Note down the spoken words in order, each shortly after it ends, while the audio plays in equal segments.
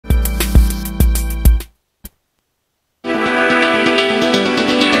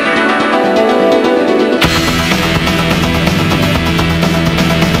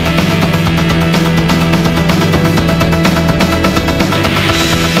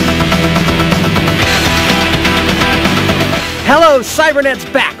Hello, Cybernet's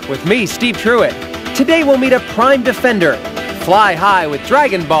back with me, Steve Truitt. Today we'll meet a prime defender, fly high with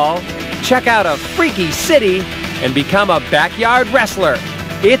Dragon Ball, check out a freaky city, and become a backyard wrestler.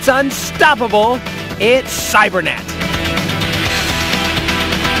 It's unstoppable. It's Cybernet.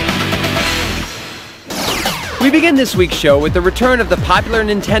 We begin this week's show with the return of the popular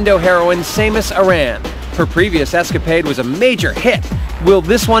Nintendo heroine Samus Aran. Her previous escapade was a major hit. Will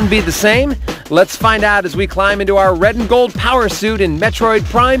this one be the same? Let's find out as we climb into our red and gold power suit in Metroid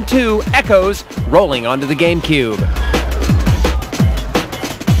Prime 2 Echoes, rolling onto the GameCube.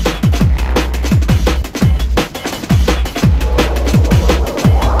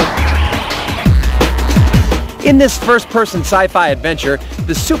 In this first-person sci-fi adventure,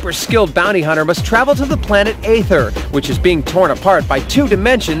 the super-skilled bounty hunter must travel to the planet Aether, which is being torn apart by two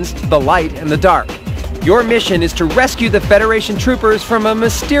dimensions, the light and the dark. Your mission is to rescue the Federation troopers from a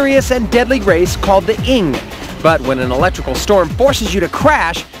mysterious and deadly race called the Ing. But when an electrical storm forces you to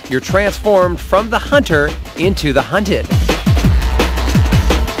crash, you're transformed from the hunter into the hunted.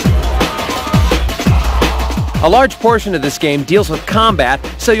 A large portion of this game deals with combat,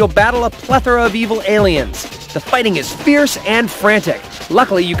 so you'll battle a plethora of evil aliens. The fighting is fierce and frantic.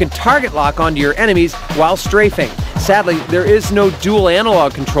 Luckily, you can target lock onto your enemies while strafing. Sadly, there is no dual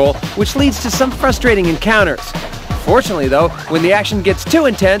analog control, which leads to some frustrating encounters. Fortunately, though, when the action gets too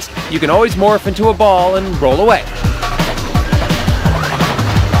intense, you can always morph into a ball and roll away.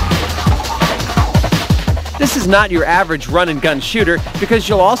 This is not your average run-and-gun shooter because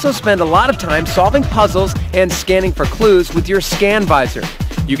you'll also spend a lot of time solving puzzles and scanning for clues with your scan visor.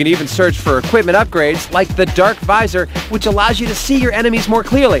 You can even search for equipment upgrades like the Dark Visor, which allows you to see your enemies more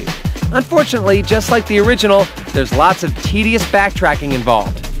clearly. Unfortunately, just like the original, there's lots of tedious backtracking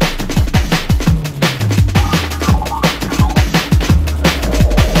involved.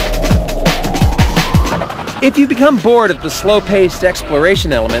 If you become bored of the slow-paced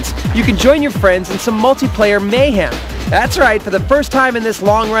exploration elements, you can join your friends in some multiplayer mayhem. That's right, for the first time in this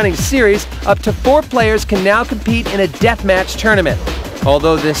long-running series, up to 4 players can now compete in a deathmatch tournament.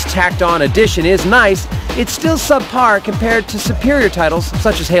 Although this tacked-on addition is nice, it's still subpar compared to superior titles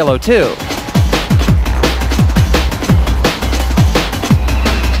such as Halo 2.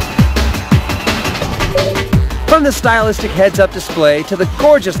 From the stylistic heads-up display to the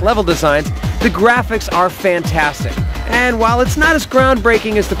gorgeous level designs, the graphics are fantastic. And while it's not as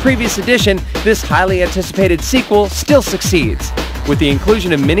groundbreaking as the previous edition, this highly anticipated sequel still succeeds. With the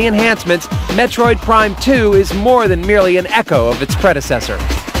inclusion of many enhancements, Metroid Prime 2 is more than merely an echo of its predecessor.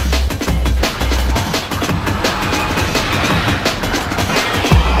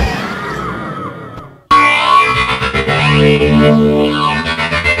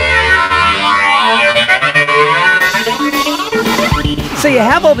 So you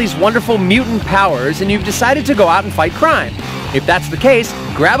have all these wonderful mutant powers and you've decided to go out and fight crime. If that's the case,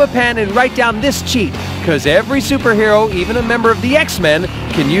 grab a pen and write down this cheat, because every superhero, even a member of the X-Men,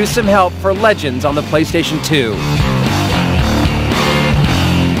 can use some help for Legends on the PlayStation 2.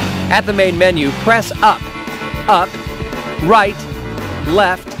 At the main menu, press up, right,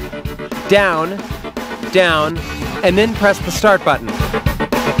 left, down, and then press the start button.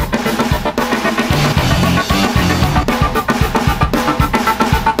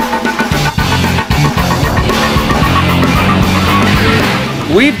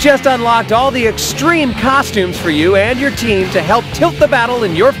 We've just unlocked all the extreme costumes for you and your team to help tilt the battle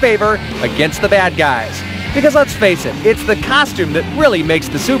in your favor against the bad guys. Because let's face it, it's the costume that really makes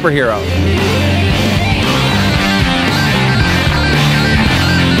the superhero.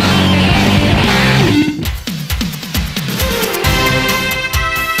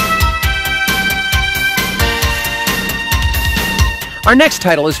 Our next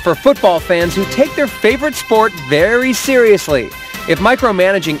title is for football fans who take their favorite sport very seriously. If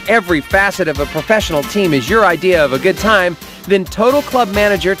micromanaging every facet of a professional team is your idea of a good time, then Total Club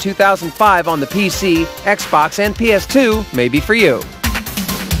Manager 2005 on the PC, Xbox, and PS2 may be for you.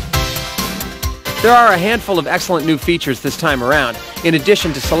 There are a handful of excellent new features this time around. In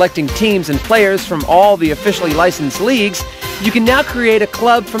addition to selecting teams and players from all the officially licensed leagues, you can now create a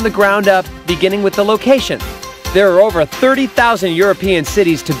club from the ground up, beginning with the location. There are over 30,000 European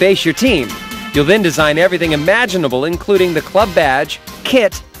cities to base your team. You'll then design everything imaginable, including the club badge,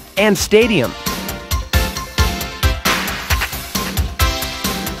 kit, and stadium.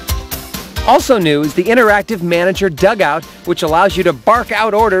 Also new is the interactive manager dugout, which allows you to bark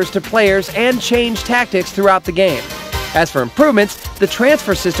out orders to players and change tactics throughout the game. As for improvements, the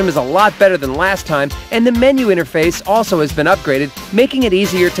transfer system is a lot better than last time, and the menu interface also has been upgraded, making it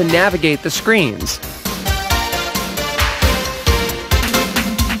easier to navigate the screens.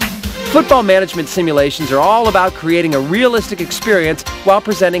 Football management simulations are all about creating a realistic experience while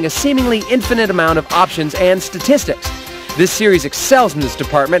presenting a seemingly infinite amount of options and statistics. This series excels in this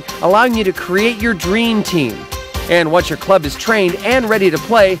department, allowing you to create your dream team. And once your club is trained and ready to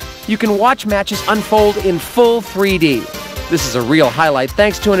play, you can watch matches unfold in full 3D. This is a real highlight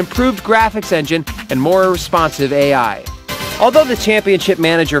thanks to an improved graphics engine and more responsive AI. Although the Championship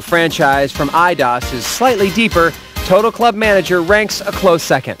Manager franchise from IDOS is slightly deeper, Total Club Manager ranks a close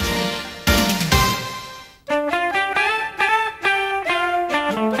second.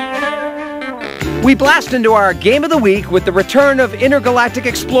 We blast into our Game of the Week with the return of intergalactic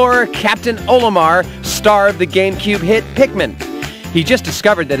explorer Captain Olimar, star of the GameCube hit Pikmin. He just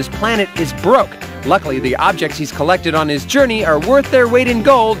discovered that his planet is broke. Luckily, the objects he's collected on his journey are worth their weight in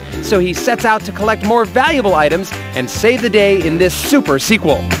gold, so he sets out to collect more valuable items and save the day in this super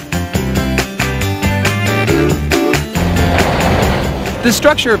sequel. The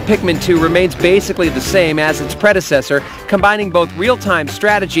structure of Pikmin 2 remains basically the same as its predecessor, combining both real-time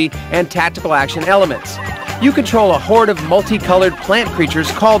strategy and tactical action elements. You control a horde of multicolored plant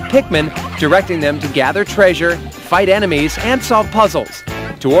creatures called Pikmin, directing them to gather treasure, fight enemies, and solve puzzles.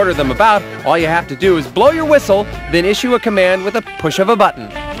 To order them about, all you have to do is blow your whistle, then issue a command with a push of a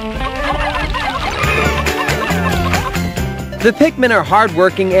button. The Pikmin are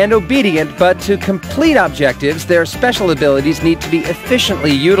hardworking and obedient, but to complete objectives, their special abilities need to be efficiently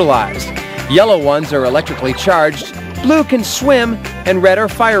utilized. Yellow ones are electrically charged, blue can swim, and red are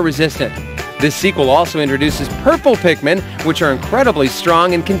fire resistant. This sequel also introduces purple Pikmin, which are incredibly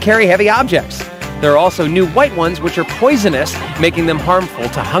strong and can carry heavy objects. There are also new white ones, which are poisonous, making them harmful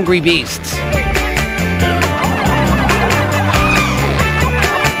to hungry beasts.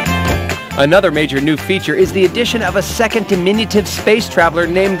 Another major new feature is the addition of a second diminutive space traveler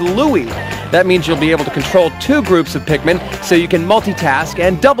named Louie. That means you'll be able to control two groups of Pikmin, so you can multitask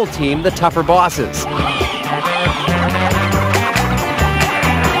and double-team the tougher bosses.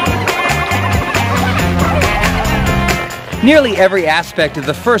 Nearly every aspect of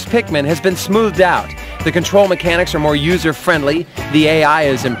the first Pikmin has been smoothed out. The control mechanics are more user-friendly, the AI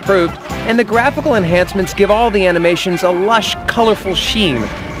is improved, and the graphical enhancements give all the animations a lush, colorful sheen.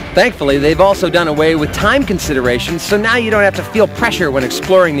 Thankfully, they've also done away with time considerations, so now you don't have to feel pressure when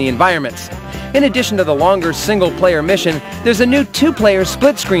exploring the environments. In addition to the longer single-player mission, there's a new two-player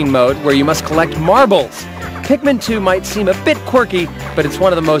split-screen mode where you must collect marbles. Pikmin 2 might seem a bit quirky, but it's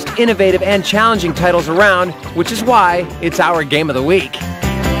one of the most innovative and challenging titles around, which is why it's our Game of the Week.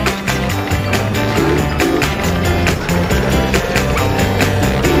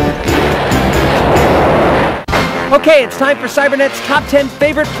 Okay, it's time for Cybernet's Top 10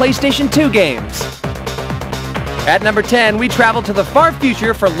 Favorite PlayStation 2 Games. At number 10, we travel to the far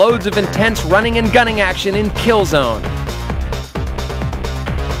future for loads of intense running and gunning action in Killzone.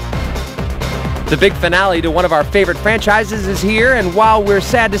 The big finale to one of our favorite franchises is here, and while we're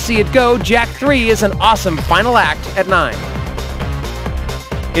sad to see it go, Jak 3 is an awesome final act at 9.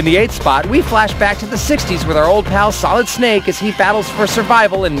 In the 8th spot, we flash back to the 60s with our old pal Solid Snake as he battles for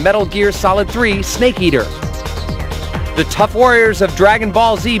survival in Metal Gear Solid 3 Snake Eater. The tough warriors of Dragon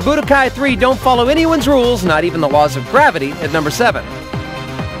Ball Z Budokai 3 don't follow anyone's rules, not even the laws of gravity, at number 7.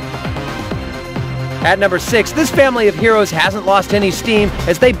 At number 6, this family of heroes hasn't lost any steam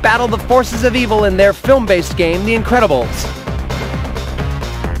as they battle the forces of evil in their film-based game, The Incredibles.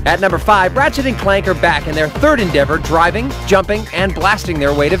 At number 5, Ratchet & Clank are back in their third endeavor, driving, jumping, and blasting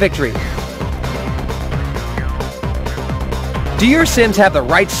their way to victory. Do your Sims have the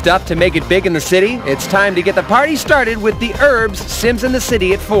right stuff to make it big in the city? It's time to get the party started with The Urbz Sims in the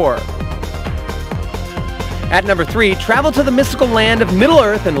City at 4. At number 3, travel to the mystical land of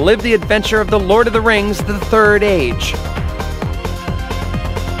Middle-earth and live the adventure of the Lord of the Rings, The Third Age.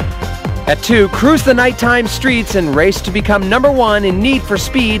 At 2, cruise the nighttime streets and race to become number 1 in Need for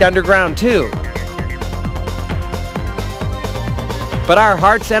Speed Underground 2. But our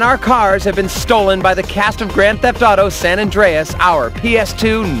hearts and our cars have been stolen by the cast of Grand Theft Auto San Andreas, our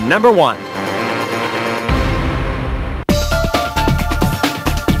PS2 number 1.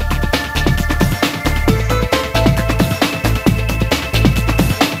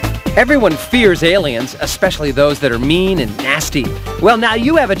 Everyone fears aliens, especially those that are mean and nasty. Well, now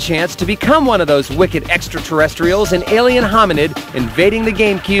you have a chance to become one of those wicked extraterrestrials in Alien Hominid invading the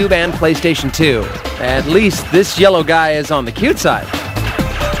GameCube and PlayStation 2. At least this yellow guy is on the cute side.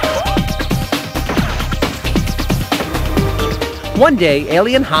 One day,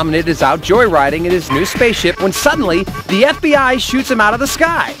 Alien Hominid is out joyriding in his new spaceship when suddenly the FBI shoots him out of the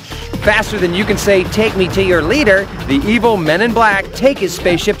sky. Faster than you can say, "Take me to your leader," the evil Men in Black take his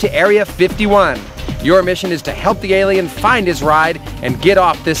spaceship to Area 51. Your mission is to help the alien find his ride and get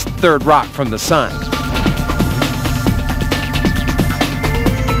off this third rock from the sun.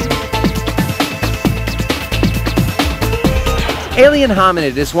 Alien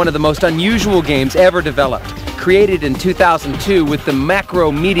Hominid is one of the most unusual games ever developed. Created in 2002 with the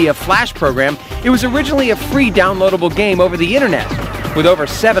Macromedia Flash program, it was originally a free downloadable game over the internet. With over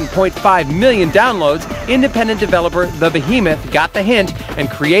 7.5 million downloads, independent developer The Behemoth got the hint and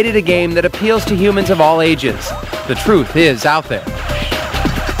created a game that appeals to humans of all ages. The truth is out there.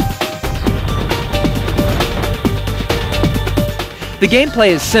 The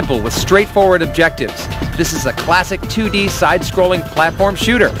gameplay is simple with straightforward objectives. This is a classic 2D side-scrolling platform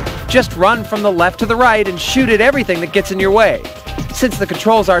shooter. Just run from the left to the right and shoot at everything that gets in your way. Since the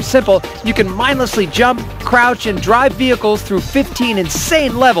controls are simple, you can mindlessly jump, crouch, and drive vehicles through 15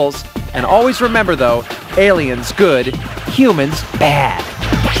 insane levels. And always remember though, aliens good, humans bad.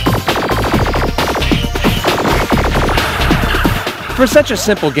 For such a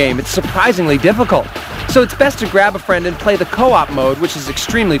simple game, it's surprisingly difficult. So it's best to grab a friend and play the co-op mode, which is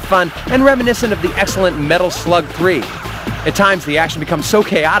extremely fun and reminiscent of the excellent Metal Slug 3. At times, the action becomes so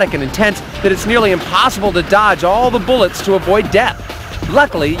chaotic and intense that it's nearly impossible to dodge all the bullets to avoid death.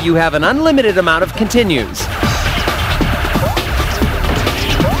 Luckily, you have an unlimited amount of continues.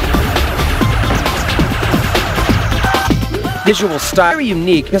 Visual style is very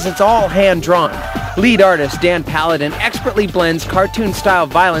unique because it's all hand-drawn. Lead artist Dan Paladin expertly blends cartoon-style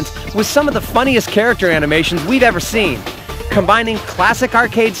violence with some of the funniest character animations we've ever seen. Combining classic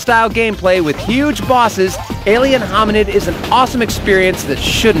arcade-style gameplay with huge bosses, Alien Hominid is an awesome experience that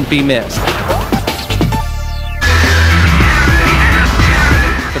shouldn't be missed.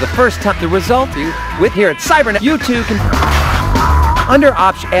 For the first time, the result with here at Cybernet, you too can under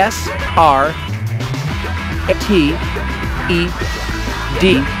option S, R, T, E,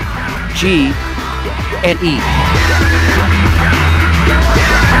 D, G, and E.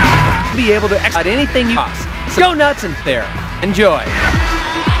 Be able to execute anything you want. So go nuts in there. Enjoy.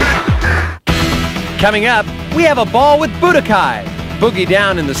 Coming up, we have a ball with Budokai. Boogie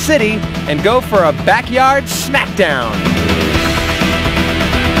down in the city and go for a backyard smackdown.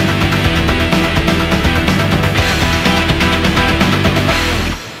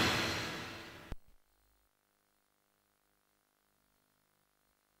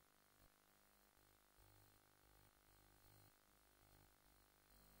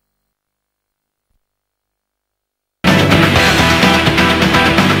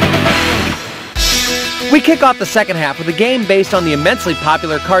 We kick off the second half with a game based on the immensely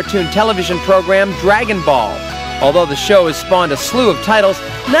popular cartoon television program Dragon Ball. Although the show has spawned a slew of titles,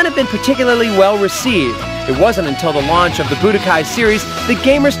 none have been particularly well received. It wasn't until the launch of the Budokai series that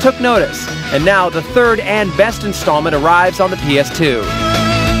gamers took notice, and now the third and best installment arrives on the PS2.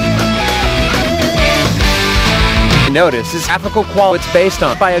 Notice is graphical quality it's based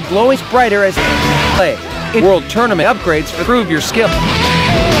on by a glowing brighter as play. In world tournament upgrades to prove your skill.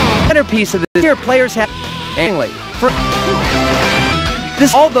 Centerpiece of the year players have annually for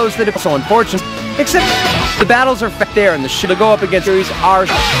this all those that have so unfortunate except the battles are there and the shit to go up against series are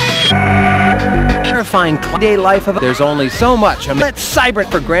terrifying day life of there's only so much. Let's Cybernet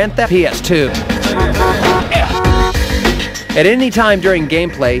for Grand Theft PS2. At any time during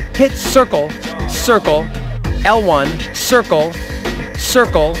gameplay, hit circle, circle, L1, circle,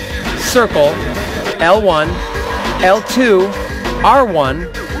 circle, circle, L1, L2,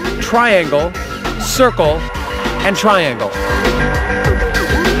 R1, triangle, circle, and triangle.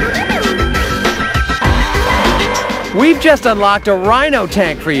 We've just unlocked a Rhino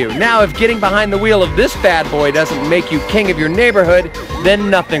tank for you. Now, if getting behind the wheel of this bad boy doesn't make you king of your neighborhood, then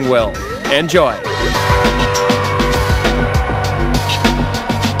nothing will. Enjoy.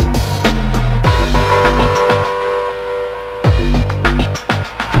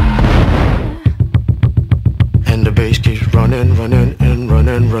 And the bass keeps running, running, and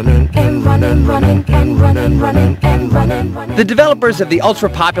running, running, and running, running, and running, running, and running, running. The developers of the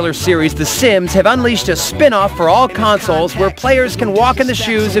ultra-popular series The Sims have unleashed a spin-off for all consoles where players can walk in the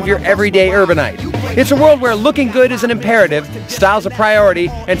shoes of your everyday urbanite. It's a world where looking good is an imperative, style's a priority,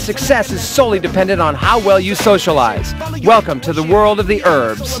 and success is solely dependent on how well you socialize. Welcome to the world of the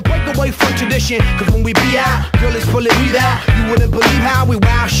herbs. Break away from tradition, cause when we be out, girl, it's full of we out. You wouldn't believe how we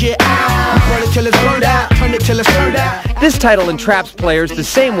wow shit out. We burn it till it's burned out, turn it till it's turned out. This title entraps players the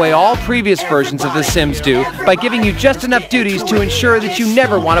same way all previous versions of The Sims do, by giving you just enough duties to ensure that you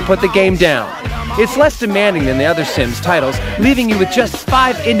never want to put the game down. It's less demanding than the other Sims titles, leaving you with just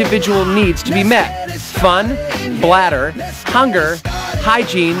 5 individual needs to be met: fun, bladder, hunger,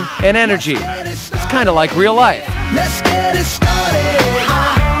 hygiene, and energy. It's kind of like real life. Let's get it started.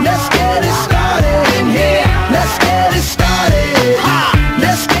 Let's get it started.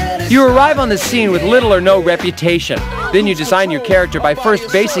 You arrive on the scene with little or no reputation. Then you design your character by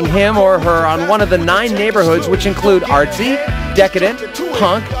first basing him or her on one of the 9 neighborhoods, which include artsy, decadent,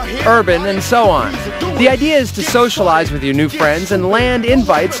 punk, urban, and so on. The idea is to socialize with your new friends and land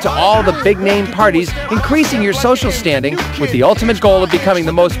invites to all the big-name parties, increasing your social standing with the ultimate goal of becoming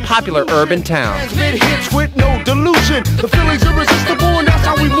the most popular urban town. Hits with no delusion. The feeling's irresistible and that's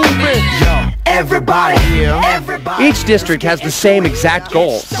how we move in. Yo, everybody. Each district has the same exact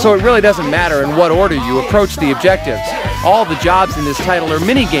goals, so it really doesn't matter in what order you approach the objectives. All the jobs in this title are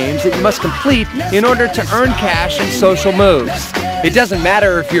mini-games that you must complete in order to earn cash and social moves. It doesn't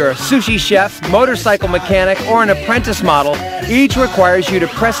matter if you're a sushi chef, motorcycle mechanic, or an apprentice model. Each requires you to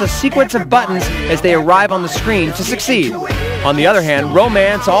press a sequence of buttons as they arrive on the screen to succeed. On the other hand,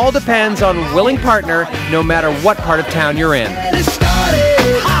 romance all depends on a willing partner, no matter what part of town you're in.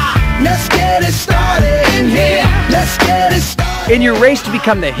 In your race to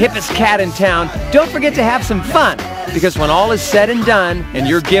become the hippest cat in town, don't forget to have some fun. Because when all is said and done, and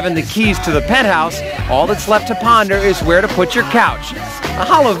you're given the keys to the penthouse, all that's left to ponder is where to put your couch. A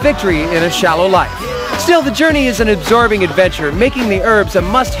hollow victory in a shallow life. Still, the journey is an absorbing adventure, making the herbs a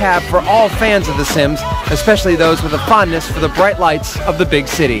must-have for all fans of The Sims, especially those with a fondness for the bright lights of the big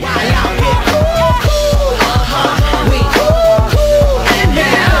city.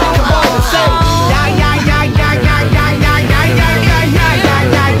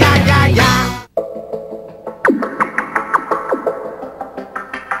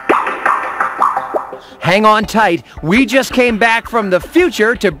 Hang on tight, we just came back from the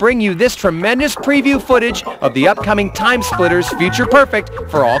future to bring you this tremendous preview footage of the upcoming Time Splitters Future Perfect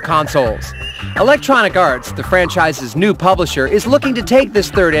for all consoles. Electronic Arts, the franchise's new publisher, is looking to take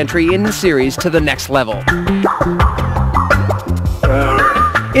this third entry in the series to the next level.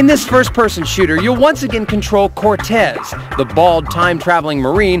 In this first-person shooter, you'll once again control Cortez, the bald time-traveling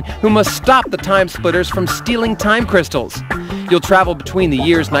Marine who must stop the Time Splitters from stealing time crystals. You'll travel between the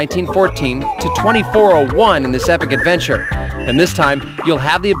years 1914 to 2401 in this epic adventure. And this time, you'll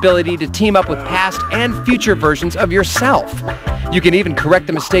have the ability to team up with past and future versions of yourself. You can even correct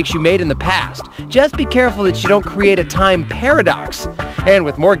the mistakes you made in the past. Just be careful that you don't create a time paradox. And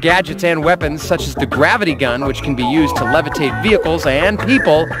with more gadgets and weapons, such as the gravity gun, which can be used to levitate vehicles and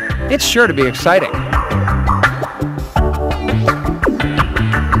people, it's sure to be exciting.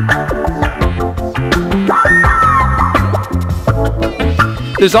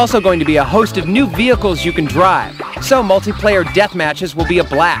 There's also going to be a host of new vehicles you can drive, so multiplayer deathmatches will be a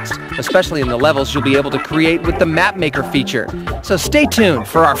blast, especially in the levels you'll be able to create with the Map Maker feature. So stay tuned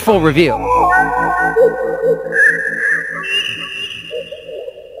for our full review.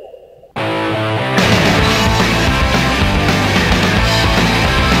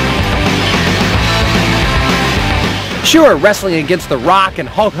 Sure, wrestling against The Rock and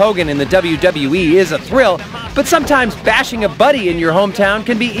Hulk Hogan in the WWE is a thrill, but sometimes bashing a buddy in your hometown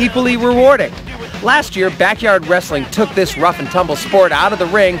can be equally rewarding. Last year, Backyard Wrestling took this rough-and-tumble sport out of the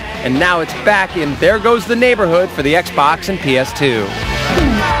ring, and now it's back in There Goes the Neighborhood for the Xbox and PS2.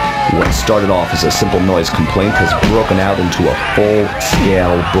 What started off as a simple noise complaint has broken out into a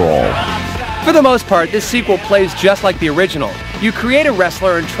full-scale brawl. For the most part, this sequel plays just like the original. You create a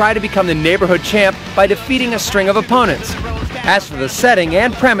wrestler and try to become the neighborhood champ by defeating a string of opponents. As for the setting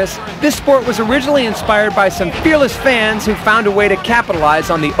and premise, this sport was originally inspired by some fearless fans who found a way to capitalize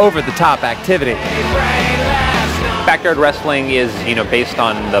on the over-the-top activity. Backyard Wrestling is, based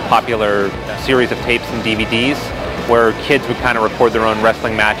on the popular series of tapes and DVDs where kids would kind of record their own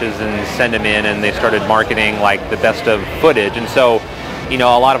wrestling matches and send them in, and they started marketing like the best of footage. And so, a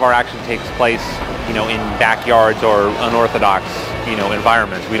lot of our action takes place, in backyards or unorthodox,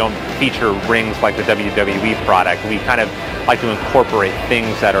 environments. We don't feature rings like the WWE product. We kind of like to incorporate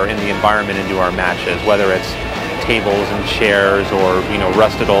things that are in the environment into our matches, whether it's tables and chairs or,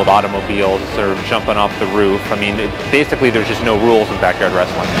 rusted old automobiles or jumping off the roof. Basically there's just no rules in backyard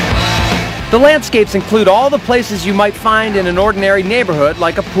wrestling. The landscapes include all the places you might find in an ordinary neighborhood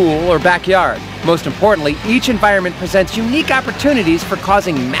like a pool or backyard. Most importantly, each environment presents unique opportunities for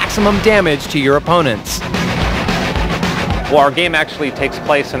causing maximum damage to your opponents. Well, our game actually takes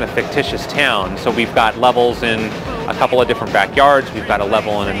place in a fictitious town, so we've got levels in a couple of different backyards. We've got a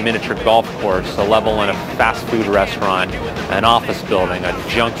level in a miniature golf course, a level in a fast food restaurant, an office building, a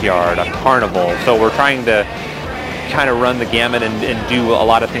junkyard, a carnival. So we're trying to kind of run the gamut and do a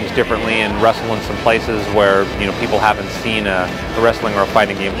lot of things differently and wrestle in some places where, you know, people haven't seen a wrestling or a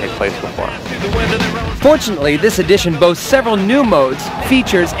fighting game take place before. Fortunately, this edition boasts several new modes,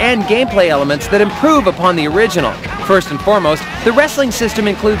 features, and gameplay elements that improve upon the original. First and foremost, the wrestling system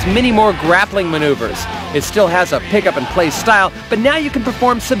includes many more grappling maneuvers. It still has a pick-up-and-play style, but now you can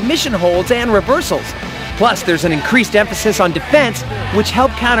perform submission holds and reversals. Plus, there's an increased emphasis on defense, which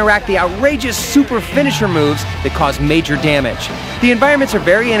help counteract the outrageous super finisher moves that cause major damage. The environments are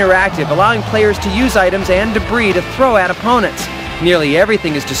very interactive, allowing players to use items and debris to throw at opponents. Nearly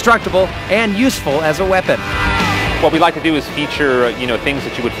everything is destructible and useful as a weapon. What we like to do is feature, you know, things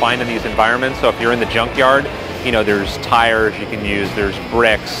that you would find in these environments. So if you're in the junkyard, you know, there's tires you can use, there's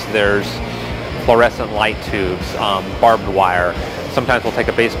bricks, there's fluorescent light tubes, barbed wire. Sometimes we'll take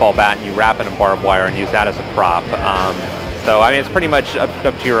a baseball bat and you wrap it in barbed wire and use that as a prop. So, I mean, it's pretty much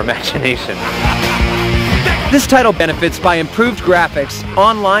up to your imagination. This title benefits by improved graphics,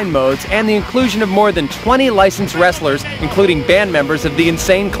 online modes, and the inclusion of more than 20 licensed wrestlers, including band members of the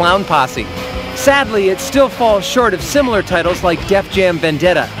Insane Clown Posse. Sadly, it still falls short of similar titles like Def Jam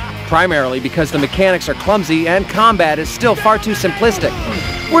Vendetta, primarily because the mechanics are clumsy and combat is still far too simplistic.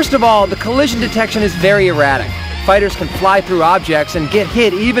 Worst of all, the collision detection is very erratic. Fighters can fly through objects and get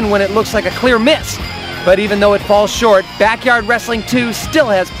hit even when it looks like a clear miss. But even though it falls short, Backyard Wrestling 2 still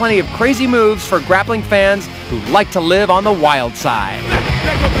has plenty of crazy moves for grappling fans who like to live on the wild side.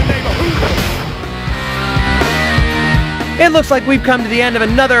 It looks like we've come to the end of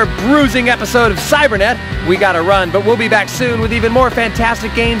another bruising episode of Cybernet. We gotta run, but we'll be back soon with even more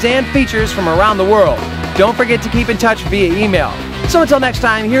fantastic games and features from around the world. Don't forget to keep in touch via email. So until next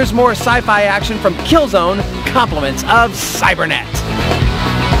time, here's more sci-fi action from Killzone, compliments of Cybernet.